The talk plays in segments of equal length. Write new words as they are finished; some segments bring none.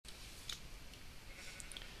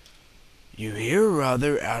You hear a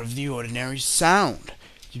rather out of the ordinary sound.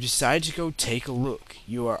 You decide to go take a look.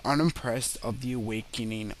 You are unimpressed of the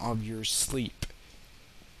awakening of your sleep.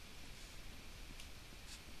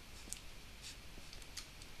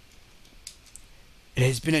 It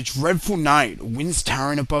has been a dreadful night. Winds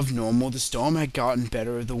towering above normal. The storm had gotten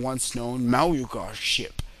better of the once known Malugar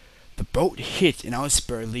ship. The boat hit an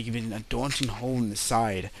iceberg, leaving a daunting hole in the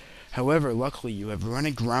side. However, luckily you have run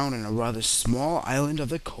aground on a rather small island of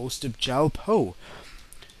the coast of Jal'Poi.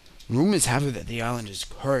 Rumors have it that the island is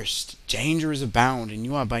cursed. Dangers abound, and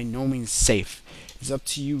you are by no means safe. It is up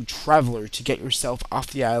to you, traveler, to get yourself off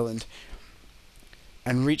the island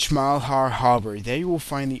and reach Malhar Harbor. There you will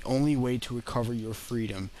find the only way to recover your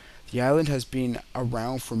freedom. The island has been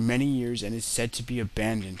around for many years and is said to be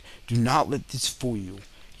abandoned. Do not let this fool you.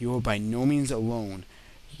 You are by no means alone.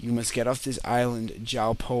 You must get off this island,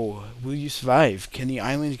 Jal'Poi. Will you survive? Can the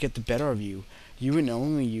island get the better of you? You and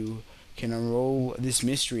only you can unroll this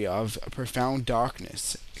mystery of profound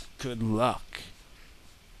darkness. Good luck.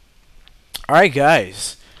 Alright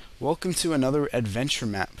guys, welcome to another adventure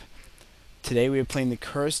map. Today we are playing the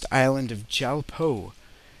cursed island of Jal'Poi.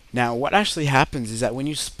 Now what actually happens is that when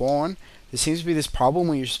you spawn, there seems to be this problem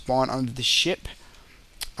when you spawn under the ship.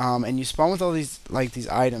 And you spawn with all these these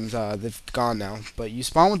items. They've gone now, but you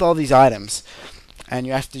spawn with all these items, and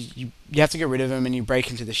you have to get rid of them, and you break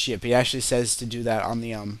into the ship. He actually says to do that on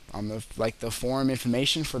the forum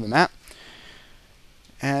information for the map.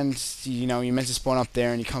 And you're meant to spawn up there,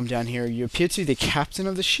 and you come down here. You appear to be the captain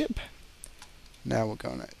of the ship. Now we're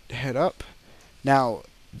gonna head up. Now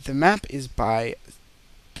the map is by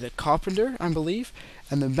the carpenter, I believe,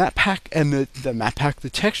 and the map pack and the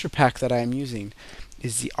texture pack that I am using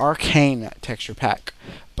is the Arcane texture pack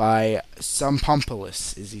by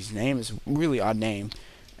Sumpumpolis is his name. It's a really odd name.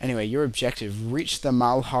 Anyway, your objective: reach the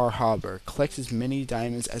Malhar Harbor. Collect as many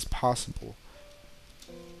diamonds as possible.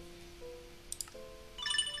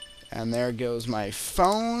 And there goes my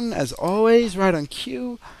phone, as always, right on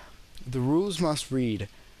cue. The rules must read.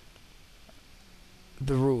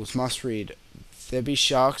 The rules must read. There be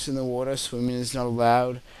sharks in the water. Swimming is not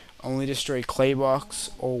allowed. Only destroy clay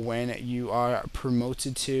blocks or when you are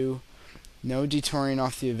promoted to. No detouring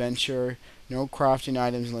off the adventure. No crafting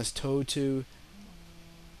items unless told to.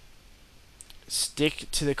 Stick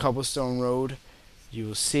to the cobblestone road. You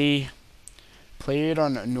will see. Play it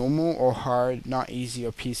on normal or hard, not easy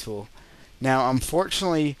or peaceful. Now,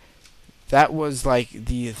 unfortunately, that was like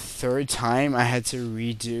the third time I had to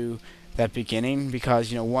redo that beginning,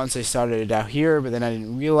 because once I started it out here, but then I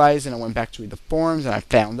didn't realize, and I went back to read the forums and I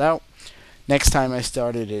found out. Next time I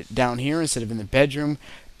started it down here instead of in the bedroom,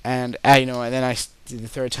 and and then I did the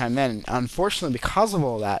third time then. And unfortunately, because of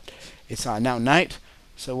all that, it's now night.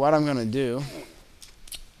 So what I'm gonna do,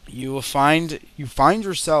 you find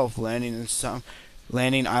yourself landing in some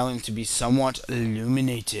landing island to be somewhat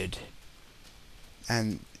illuminated,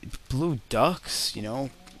 and blue ducks,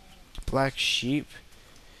 black sheep.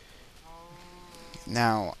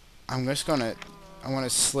 Now, I want to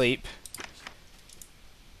sleep,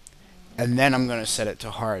 and then I'm going to set it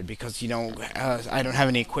to hard, because, I don't have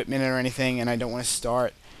any equipment or anything, and I don't want to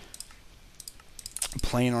start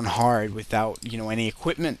playing on hard without, any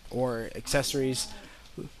equipment or accessories.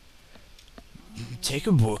 Take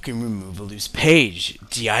a book and remove a loose page.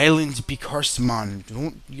 The island be cursed, man.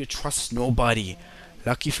 Don't you trust nobody.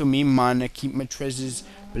 Lucky for me, man, I keep my treasures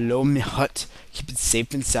below me hut. Keep it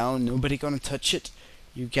safe and sound. Nobody gonna touch it.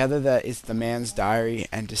 You gather that it's the man's diary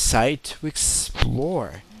and decide to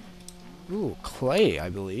explore. Ooh, clay, I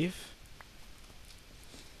believe.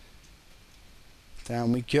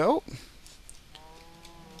 Down we go.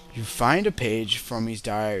 You find a page from his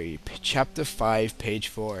diary. Chapter 5, page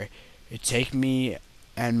 4. It take me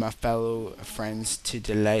and my fellow friends to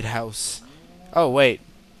the lighthouse. Oh, wait.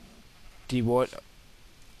 What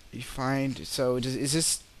you find? So, is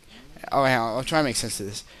this... Oh, hang on, I'll try to make sense of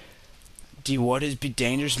this. The waters be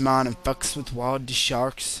dangerous, man, and fucks with wild the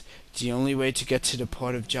sharks. The only way to get to the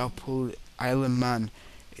port of Jal'Poi Island, man.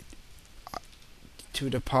 To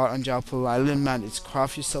depart on Jal'Poi Island, man, is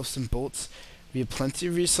craft yourself some boats. We have plenty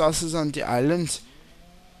of resources on the island.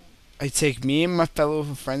 I take me and my fellow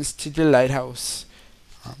friends to the lighthouse.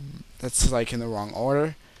 That's like in the wrong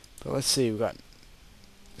order. But let's see, we got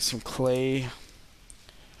some clay.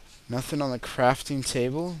 Nothing on the crafting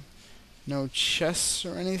table. No chests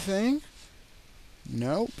or anything.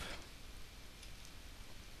 Nope.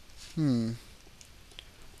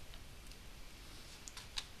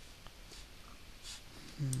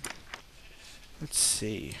 Let's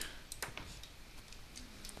see.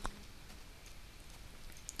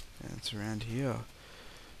 That's around here.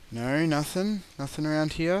 No, nothing. Nothing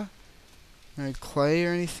around here. Any clay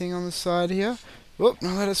or anything on the side here? Whoop,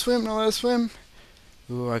 no let it swim, no let it swim.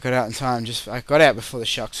 Ooh, I got out in time. I got out before the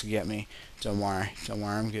sharks could get me. Don't worry,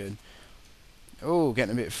 I'm good. Oh,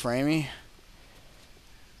 getting a bit framey.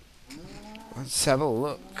 Let's have a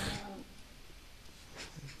look.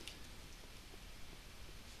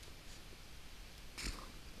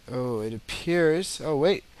 Oh, it appears... Oh,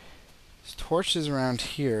 wait. There's torches around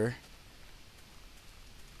here.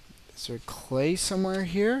 Is there clay somewhere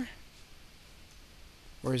here?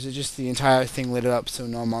 Or is it just the entire thing lit up so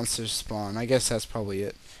no monsters spawn? I guess that's probably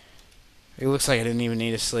it. It looks like I didn't even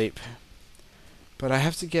need to sleep. But I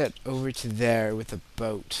have to get over to there with a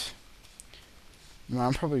boat. Now,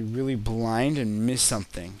 I'm probably really blind and miss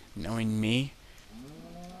something, knowing me.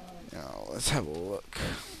 Now, let's have a look.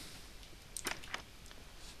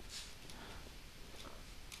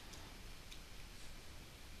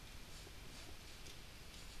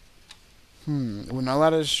 We're not allowed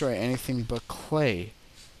to destroy anything but clay.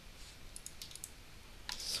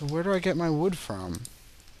 So where do I get my wood from?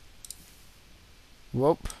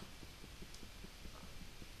 Whoop.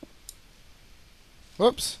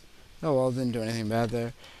 Whoops. Oh well, didn't do anything bad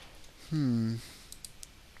there. It's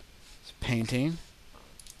painting.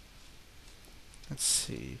 Let's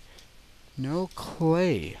see. No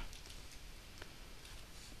clay.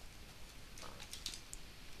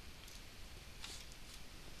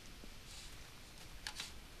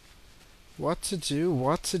 What to do?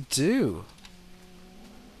 What to do?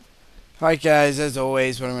 Alright guys, as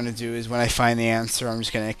always, what I'm going to do is when I find the answer, I'm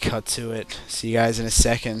just going to cut to it. See you guys in a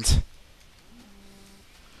second.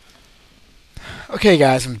 Okay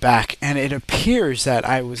guys, I'm back, and it appears that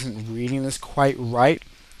I wasn't reading this quite right.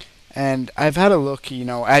 And I've had a look, you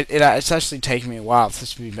know, it's actually taken me a while. It's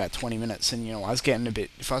supposed to be about 20 minutes, and, you know, I was getting a bit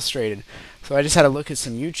frustrated. So I just had a look at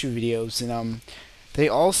some YouTube videos, and, they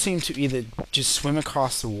all seem to either just swim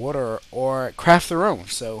across the water or craft their own.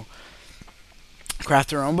 So,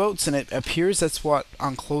 craft their own boats, and it appears that's what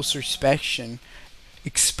on closer inspection,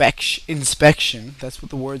 that's what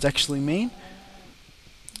the words actually mean.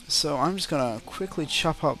 So I'm just going to quickly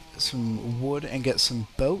chop up some wood and get some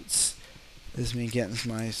boats. This is me getting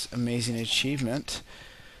my amazing achievement.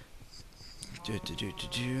 You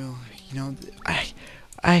know,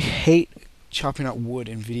 I hate chopping up wood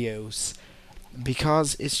in videos.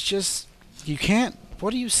 Because it's just, you can't,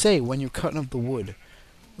 what do you say when you're cutting up the wood?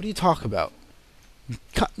 What do you talk about?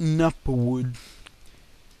 Cutting up a wood,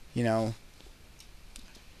 you know.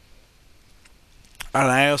 And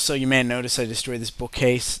I also, you may notice I destroyed this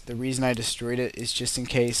bookcase. The reason I destroyed it is just in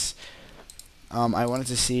case, I wanted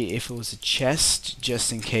to see if it was a chest,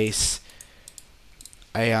 just in case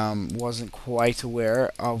I wasn't quite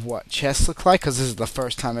aware of what chests look like, because this is the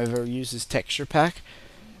first time I've ever used this texture pack.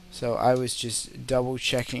 So I was just double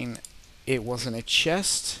checking it wasn't a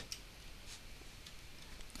chest.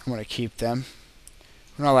 I'm going to keep them.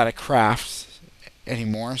 We're not allowed to craft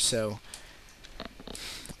anymore, so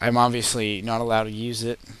I'm obviously not allowed to use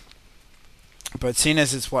it. But seeing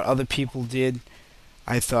as it's what other people did,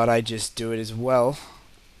 I thought I'd just do it as well.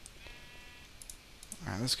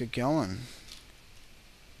 Alright, let's get going.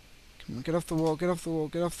 Come on, get off the wall, get off the wall,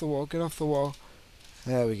 get off the wall, get off the wall.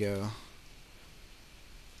 There we go.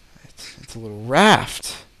 It's a little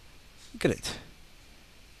raft. Look at it.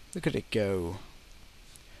 Look at it go.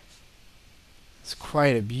 It's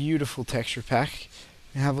quite a beautiful texture pack.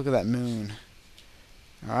 And have a look at that moon.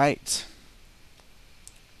 Alright.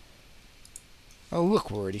 Oh look,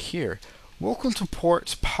 we're already here. Welcome to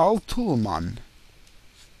Port Paltulman.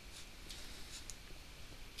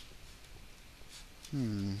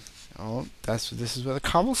 Oh, this is where the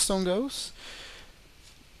cobblestone goes.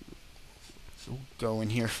 We'll go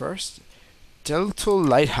in here first. Jal'Poi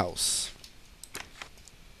Lighthouse.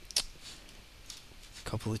 A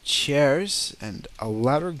couple of chairs and a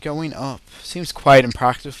ladder going up. Seems quite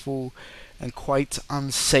impractical and quite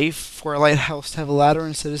unsafe for a lighthouse to have a ladder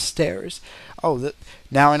instead of stairs. Oh,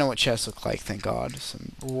 now I know what chests look like, thank God.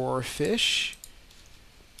 Some roar fish.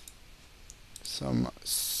 Some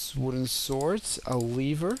wooden swords. A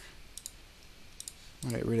lever.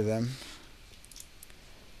 I'll get rid of them.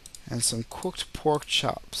 And some cooked pork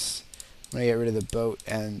chops. I'm going to get rid of the boat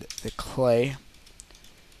and the clay.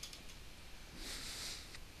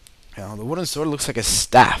 Now, the wooden sword looks like a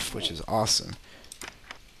staff, which is awesome.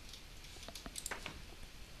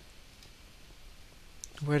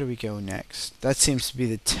 Where do we go next? That seems to be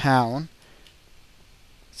the town.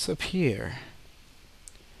 What's up here?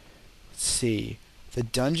 Let's see. The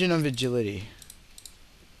Dungeon of Agility.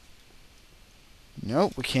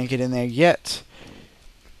 Nope, we can't get in there yet.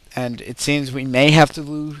 And it seems we may have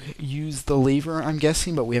to use the lever, I'm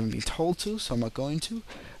guessing, but we haven't been told to, so I'm not going to.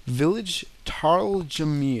 Village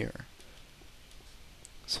Tarljamir.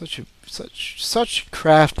 Such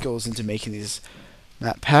craft goes into making these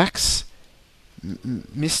map packs.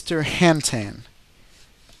 Mr. Hantan.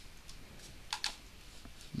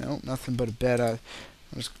 No, nothing but a bed. I'm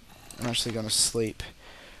actually gonna sleep.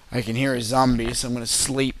 I can hear a zombie, so I'm gonna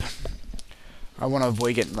sleep. I want to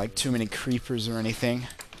avoid getting like too many creepers or anything,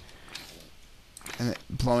 and it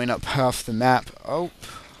blowing up half the map. Oh,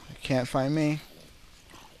 it can't find me.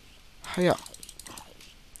 Hiya,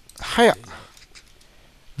 hiya.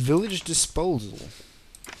 Village disposal.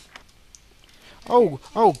 Oh,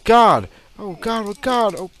 oh God, oh God, oh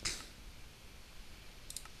God, oh.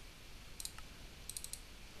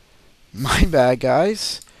 My bad,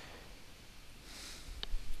 guys.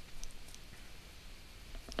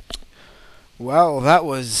 Well, that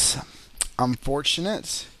was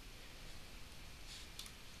unfortunate.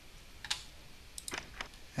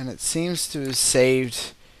 And it seems to have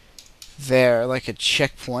saved there like a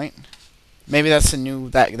checkpoint. Maybe that's a new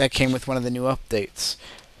that came with one of the new updates.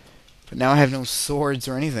 But now I have no swords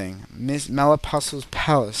or anything. Miss Malapasso's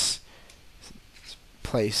palace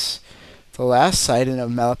place. The last sighting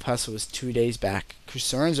of Malapasso was 2 days back.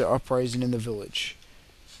 Concerns are uprising in the village.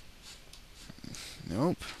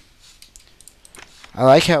 Nope. I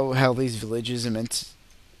like how these villages are meant to,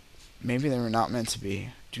 maybe they were not meant to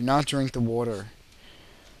be. Do not drink the water.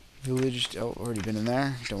 Village, oh, already been in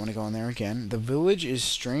there. Don't want to go in there again. The village is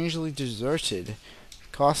strangely deserted.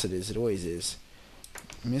 Of course it is. It always is.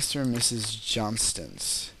 Mr. and Mrs.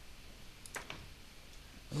 Johnston's.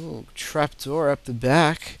 Oh, trapdoor up the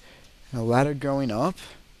back. And a ladder going up.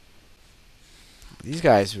 These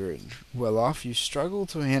guys were well off. You struggle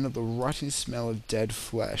to handle the rotten smell of dead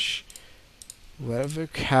flesh. Leather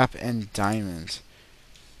cap and diamond.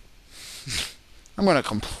 I'm going to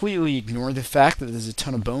completely ignore the fact that there's a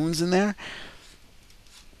ton of bones in there.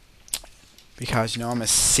 Because, you know, I'm a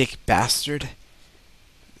sick bastard.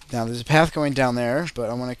 Now, there's a path going down there, but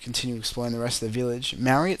I want to continue exploring the rest of the village.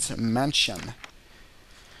 Marriott's Mansion.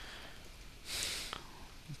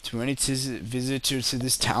 To any visitor to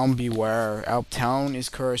this town, beware. Our town is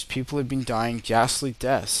cursed. People have been dying ghastly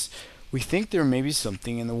deaths. We think there may be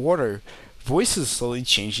something in the water. Voices slowly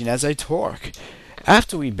changing as I talk.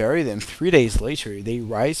 After we bury them, 3 days later, they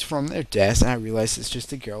rise from their deaths, and I realize it's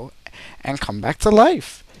just a girl, and come back to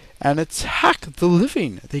life, and attack the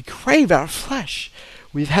living. They crave our flesh.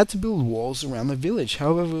 We've had to build walls around the village.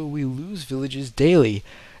 However, we lose villages daily.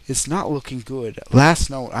 It's not looking good. Last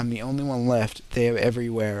note, I'm the only one left. They are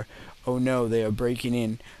everywhere. Oh no, they are breaking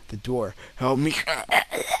in the door. Help me.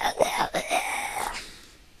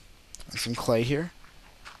 Some clay here.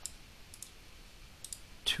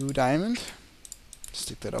 2 diamond.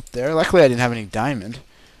 Stick that up there. Luckily I didn't have any diamond.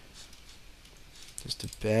 Just a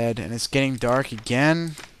bed. And it's getting dark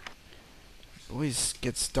again. It always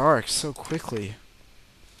gets dark so quickly.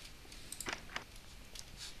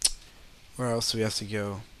 Where else do we have to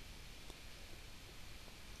go?